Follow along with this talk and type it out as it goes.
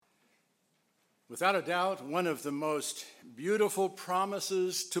Without a doubt, one of the most beautiful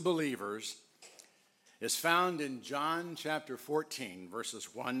promises to believers is found in John chapter 14,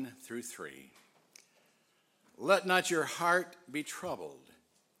 verses 1 through 3. Let not your heart be troubled.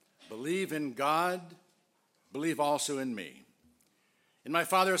 Believe in God, believe also in me. In my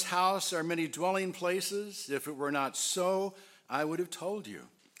Father's house are many dwelling places. If it were not so, I would have told you.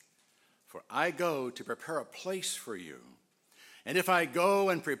 For I go to prepare a place for you. And if I go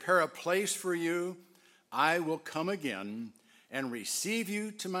and prepare a place for you, I will come again and receive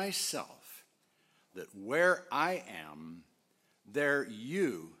you to myself, that where I am, there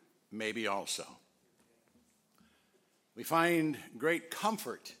you may be also. We find great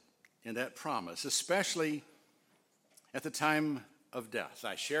comfort in that promise, especially at the time of death.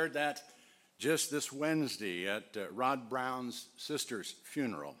 I shared that just this Wednesday at Rod Brown's sister's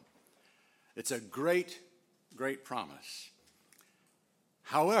funeral. It's a great, great promise.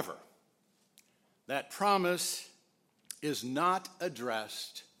 However, that promise is not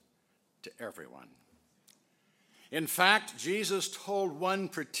addressed to everyone. In fact, Jesus told one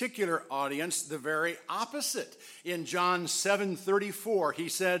particular audience the very opposite. In John 7:34, he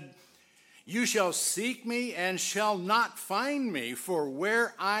said, "You shall seek me and shall not find me, for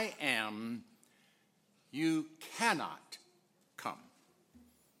where I am, you cannot come."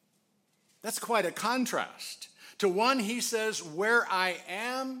 That's quite a contrast. To one, he says, "Where I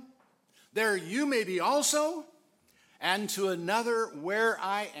am, there you may be also." And to another, "Where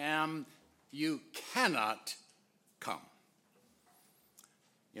I am, you cannot come."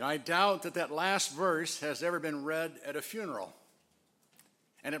 I doubt that last verse has ever been read at a funeral.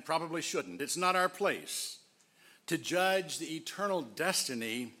 And it probably shouldn't. It's not our place to judge the eternal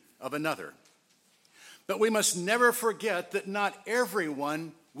destiny of another. But we must never forget that not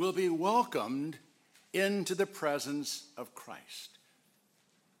everyone will be welcomed into the presence of Christ.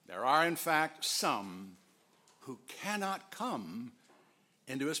 There are, in fact, some who cannot come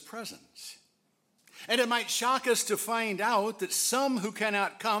into his presence. And it might shock us to find out that some who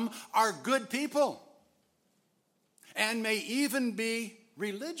cannot come are good people and may even be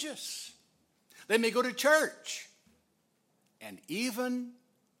religious. They may go to church and even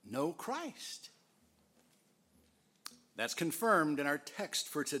know Christ. That's confirmed in our text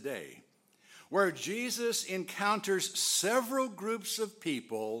for today, where Jesus encounters several groups of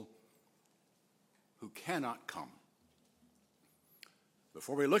people who cannot come.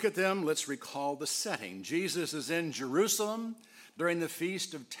 Before we look at them, let's recall the setting. Jesus is in Jerusalem during the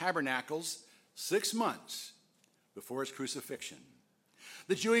Feast of Tabernacles, 6 months before his crucifixion.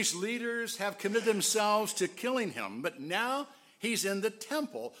 The Jewish leaders have committed themselves to killing him, but now he's in the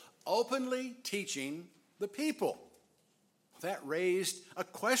temple, openly teaching the people. That raised a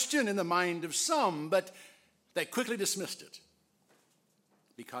question in the mind of some, but they quickly dismissed it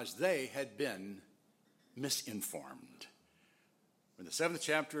because they had been misinformed. We're in the 7th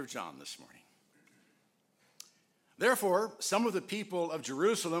chapter of John this morning. Therefore, some of the people of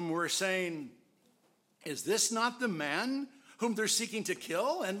Jerusalem were saying, "Is this not the man whom they're seeking to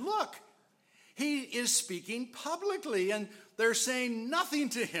kill? And look, he is speaking publicly, and they're saying nothing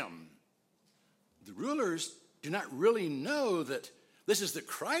to him." The rulers do not really know that this is the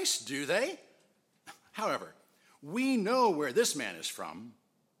Christ, do they? However, we know where this man is from,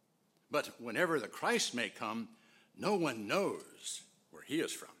 but whenever the Christ may come, no one knows where he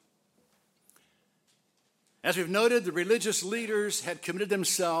is from. As we've noted, the religious leaders had committed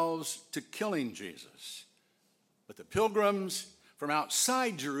themselves to killing Jesus, but the pilgrims from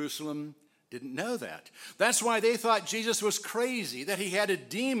outside Jerusalem didn't know that. That's why they thought Jesus was crazy, that he had a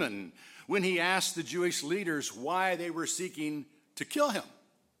demon, when he asked the Jewish leaders why they were seeking to kill him.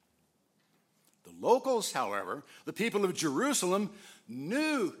 The locals, however, the people of Jerusalem,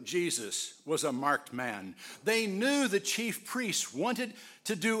 knew Jesus was a marked man. They knew the chief priests wanted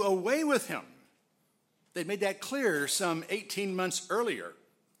to do away with him. They made that clear some 18 months earlier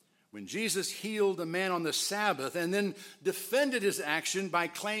when Jesus healed a man on the Sabbath and then defended his action by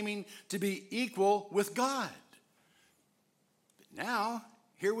claiming to be equal with God. But now,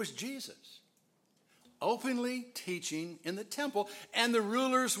 here was Jesus, openly teaching in the temple, and the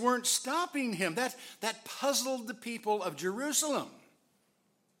rulers weren't stopping him. That puzzled the people of Jerusalem.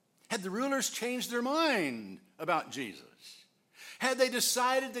 Had the rulers changed their mind about Jesus? Had they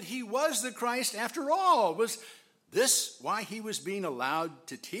decided that he was the Christ after all? Was this why he was being allowed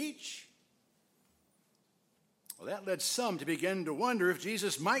to teach? Well, that led some to begin to wonder if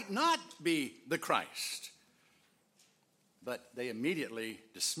Jesus might not be the Christ. But they immediately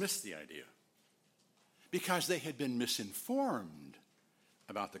dismissed the idea because they had been misinformed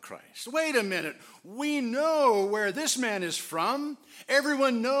about the Christ. Wait a minute. We know where this man is from.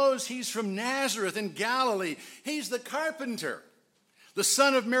 Everyone knows he's from Nazareth in Galilee. He's the carpenter, the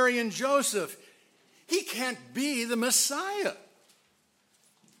son of Mary and Joseph. He can't be the Messiah.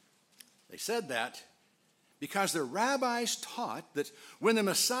 They said that because the rabbis taught that when the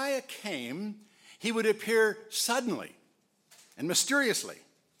Messiah came, he would appear suddenly and mysteriously.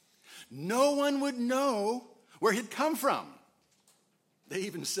 No one would know where he'd come from. They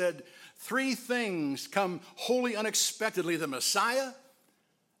even said 3 things come wholly unexpectedly: the Messiah,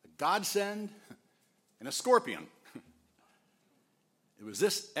 a godsend, and a scorpion. It was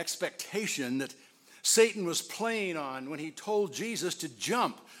this expectation that Satan was playing on when he told Jesus to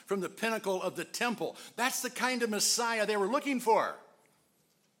jump from the pinnacle of the temple. That's the kind of Messiah they were looking for,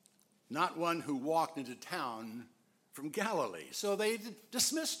 not one who walked into town from Galilee. So they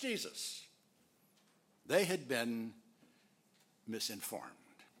dismissed Jesus. They had been misinformed.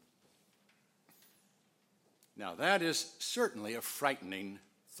 Now, that is certainly a frightening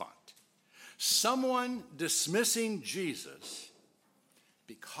thought. Someone dismissing Jesus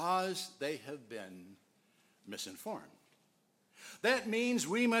because they have been misinformed. That means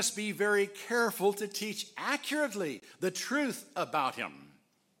we must be very careful to teach accurately the truth about him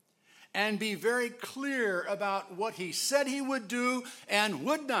and be very clear about what he said he would do and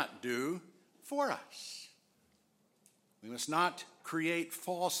would not do for us. We must not create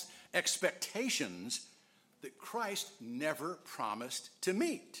false expectations that Christ never promised to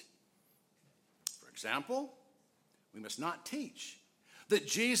meet. For example, we must not teach that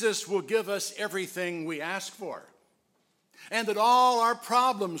Jesus will give us everything we ask for and that all our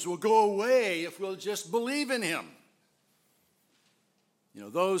problems will go away if we'll just believe in him. You know,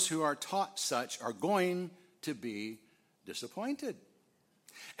 those who are taught such are going to be disappointed.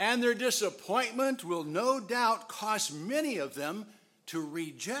 And their disappointment will no doubt cause many of them to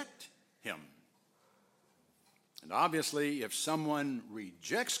reject him. And obviously, if someone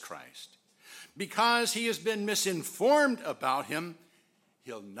rejects Christ because he has been misinformed about him,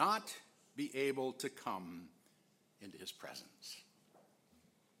 he'll not be able to come into his presence.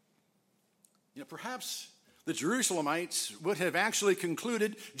 You know, perhaps the Jerusalemites would have actually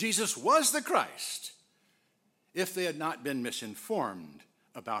concluded Jesus was the Christ if they had not been misinformed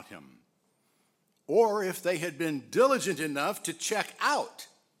about him, or if they had been diligent enough to check out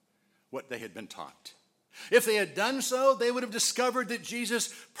what they had been taught. If they had done so, they would have discovered that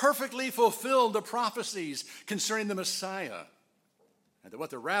Jesus perfectly fulfilled the prophecies concerning the Messiah, and that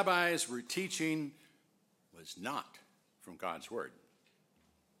what the rabbis were teaching was not from God's word.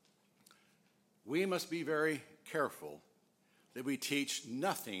 We must be very careful that we teach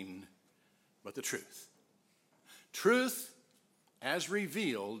nothing but the truth. Truth as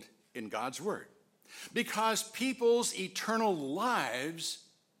revealed in God's word. Because people's eternal lives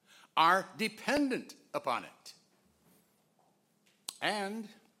are dependent upon it. And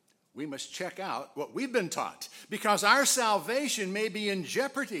we must check out what we've been taught, because our salvation may be in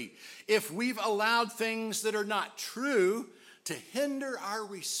jeopardy if we've allowed things that are not true to hinder our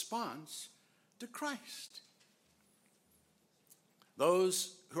response to Christ.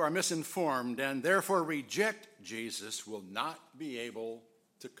 Those who are misinformed and therefore reject Jesus will not be able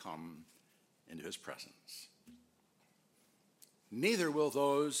to come into his presence. Neither will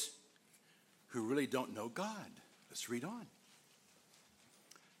those who really don't know God. Let's read on.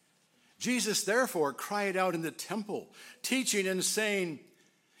 Jesus therefore cried out in the temple, teaching and saying,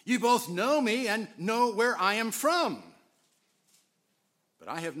 "You both know me and know where I am from. But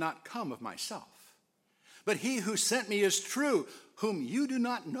I have not come of myself. But he who sent me is true, whom you do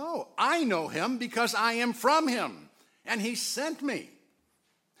not know. I know him because I am from him, and he sent me."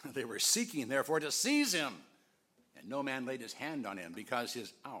 They were seeking, therefore, to seize him, and no man laid his hand on him because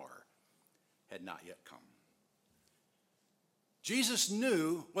his hour had not yet come. Jesus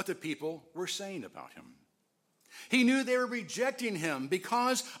knew what the people were saying about him. He knew they were rejecting him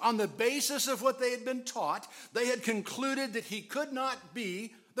because on the basis of what they had been taught, they had concluded that he could not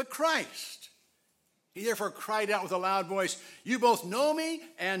be the Christ. He therefore cried out with a loud voice, "You both know me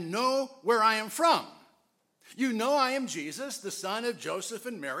and know where I am from. You know I am Jesus, the son of Joseph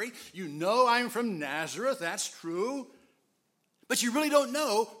and Mary. You know I am from Nazareth, that's true. But you really don't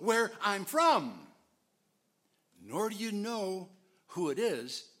know where I'm from. Nor do you know who it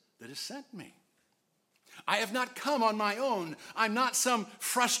is that has sent me. I have not come on my own. I'm not some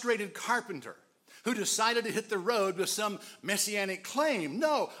frustrated carpenter who decided to hit the road with some messianic claim.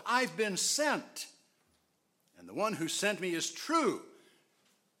 No, I've been sent. And the one who sent me is true.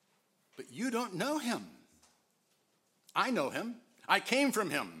 But you don't know him. I know him. I came from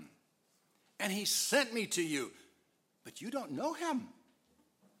him. And he sent me to you. But you don't know him.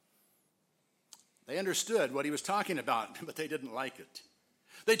 They understood what he was talking about, but they didn't like it.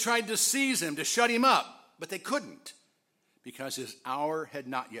 They tried to seize him, to shut him up, but they couldn't because his hour had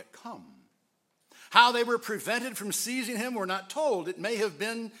not yet come. How they were prevented from seizing him, we're not told. It may have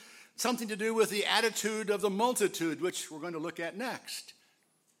been something to do with the attitude of the multitude, which we're going to look at next.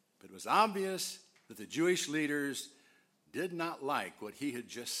 But it was obvious that the Jewish leaders did not like what he had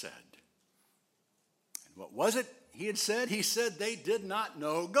just said. And what was it he had said? He said they did not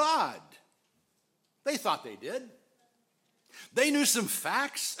know God. They thought they did. They knew some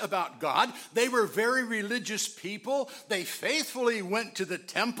facts about God. They were very religious people. They faithfully went to the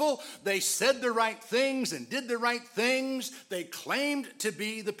temple. They said the right things and did the right things. They claimed to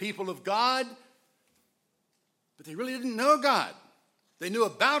be the people of God. But they really didn't know God. They knew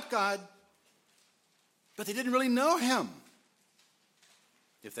about God, but they didn't really know him.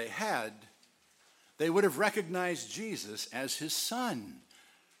 If they had, they would have recognized Jesus as his son.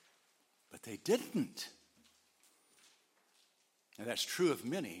 But they didn't. And that's true of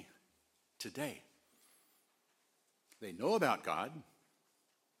many today. They know about God.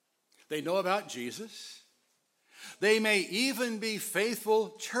 They know about Jesus. They may even be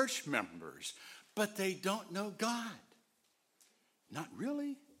faithful church members, but they don't know God. Not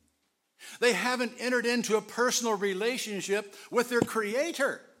really. They haven't entered into a personal relationship with their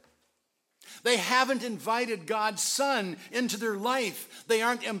Creator. They haven't invited God's Son into their life. They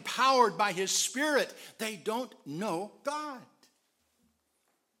aren't empowered by His Spirit. They don't know God.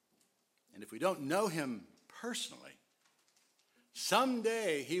 And if we don't know Him personally,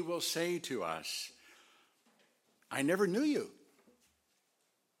 someday He will say to us, I never knew you.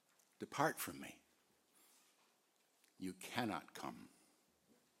 Depart from me. You cannot come.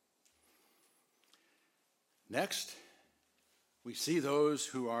 Next, we see those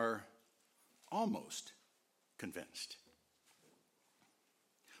who are almost convinced.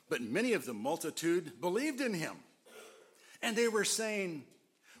 But many of the multitude believed in him. And they were saying,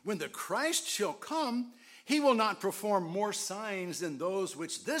 when the Christ shall come, he will not perform more signs than those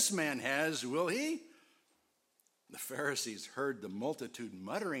which this man has, will he? The Pharisees heard the multitude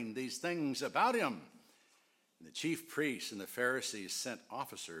muttering these things about him. And the chief priests and the Pharisees sent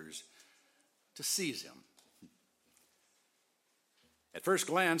officers to seize him. At first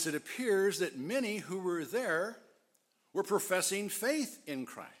glance, it appears that many who were there were professing faith in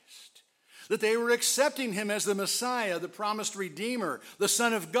Christ, that they were accepting him as the Messiah, the promised Redeemer, the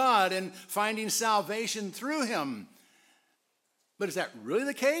Son of God, and finding salvation through him. But is that really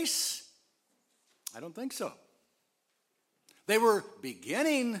the case? I don't think so. They were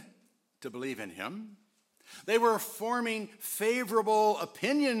beginning to believe in him. They were forming favorable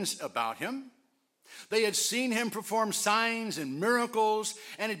opinions about him. They had seen him perform signs and miracles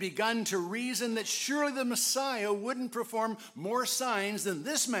and had begun to reason that surely the Messiah wouldn't perform more signs than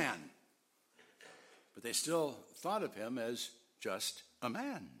this man. But they still thought of him as just a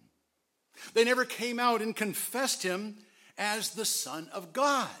man. They never came out and confessed him as the Son of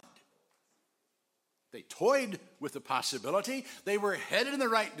God. They toyed with the possibility. They were headed in the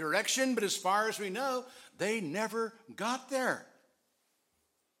right direction, but as far as we know, they never got there.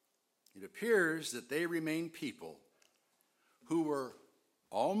 It appears that they remain people who were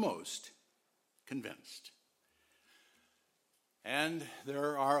almost convinced. And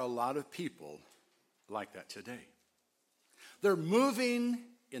there are a lot of people like that today. They're moving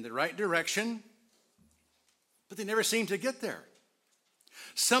in the right direction, but they never seem to get there.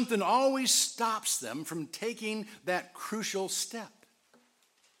 Something always stops them from taking that crucial step.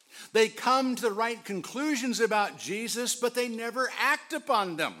 They come to the right conclusions about Jesus, but they never act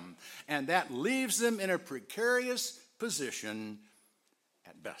upon them. And that leaves them in a precarious position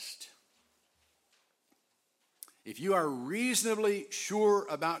at best. If you are reasonably sure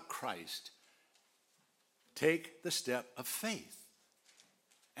about Christ, take the step of faith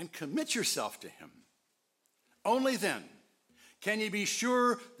and commit yourself to him. Only then can you be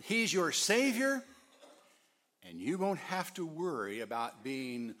sure he's your Savior, and you won't have to worry about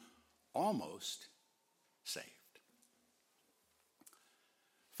being almost saved.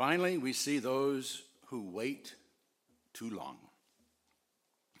 Finally, we see those who wait too long.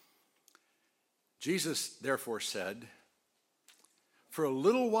 Jesus therefore said, "For a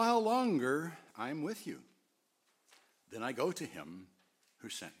little while longer I'm with you. Then I go to him who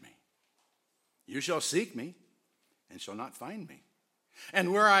sent me. You shall seek me and shall not find me.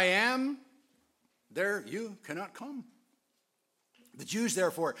 And where I am, there you cannot come." The Jews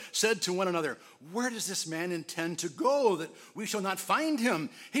therefore said to one another, "Where does this man intend to go that we shall not find him?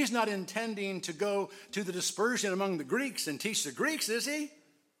 He's not intending to go to the dispersion among the Greeks and teach the Greeks, is he?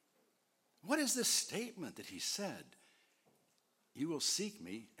 What is this statement that he said, 'You will seek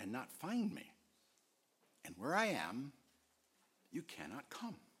me and not find me'? and where I am, you cannot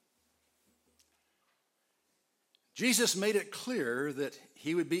come. Jesus made it clear that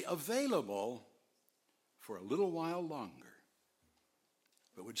he would be available for a little while longer,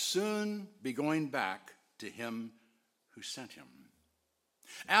 but would soon be going back to him who sent him.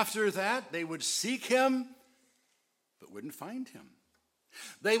 After that, they would seek him, but wouldn't find him.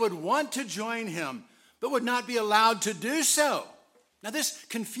 They would want to join him, but would not be allowed to do so. Now, this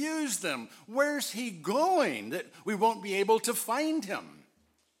confused them. Where's he going that we won't be able to find him?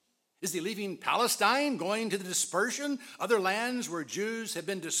 Is he leaving Palestine, going to the dispersion, other lands where Jews have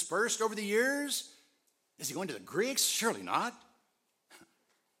been dispersed over the years? Is he going to the Greeks? Surely not.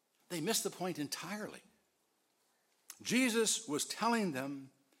 They missed the point entirely. Jesus was telling them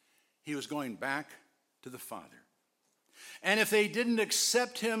he was going back to the Father. And if they didn't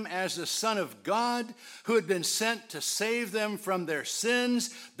accept him as the Son of God who had been sent to save them from their sins,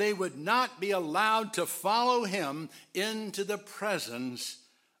 they would not be allowed to follow him into the presence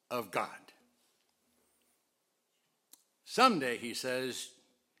of God. Someday, he says,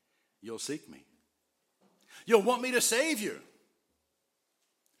 you'll seek me. You'll want me to save you.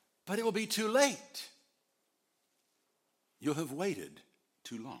 But it will be too late. You'll have waited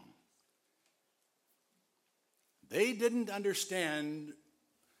too long. They didn't understand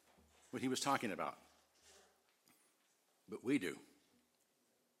what he was talking about, but we do.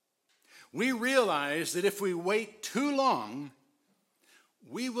 We realize that if we wait too long,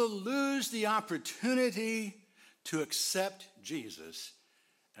 we will lose the opportunity to accept Jesus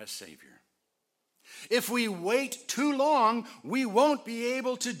as Savior. If we wait too long, we won't be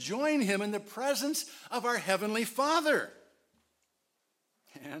able to join him in the presence of our Heavenly Father.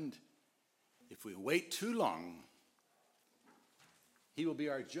 And if we wait too long, he will be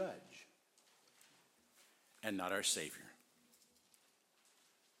our judge and not our Savior.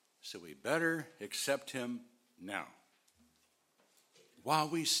 So we better accept him now, while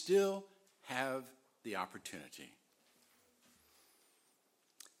we still have the opportunity.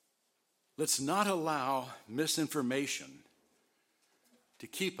 Let's not allow misinformation to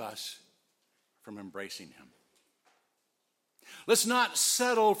keep us from embracing him. Let's not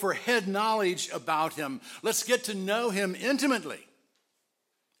settle for head knowledge about him. Let's get to know him intimately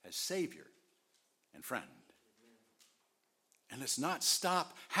as Savior and friend. And let's not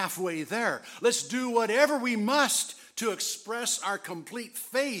stop halfway there. Let's do whatever we must to express our complete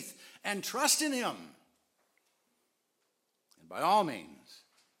faith and trust in him. And by all means,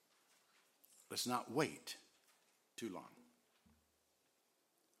 let's not wait too long.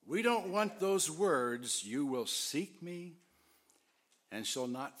 We don't want those words, "You will seek me and shall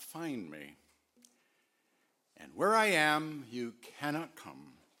not find me, and where I am, you cannot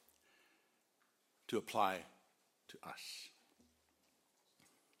come," to apply to us.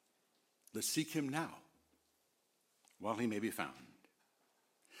 Let's seek him now, while he may be found.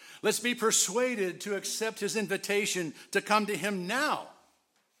 Let's be persuaded to accept his invitation to come to him now,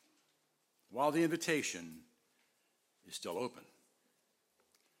 while the invitation is still open.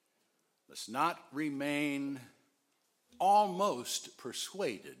 Let's not remain almost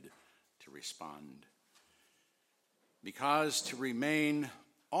persuaded to respond, because to remain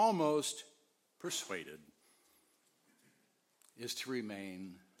almost persuaded is to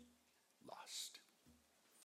remain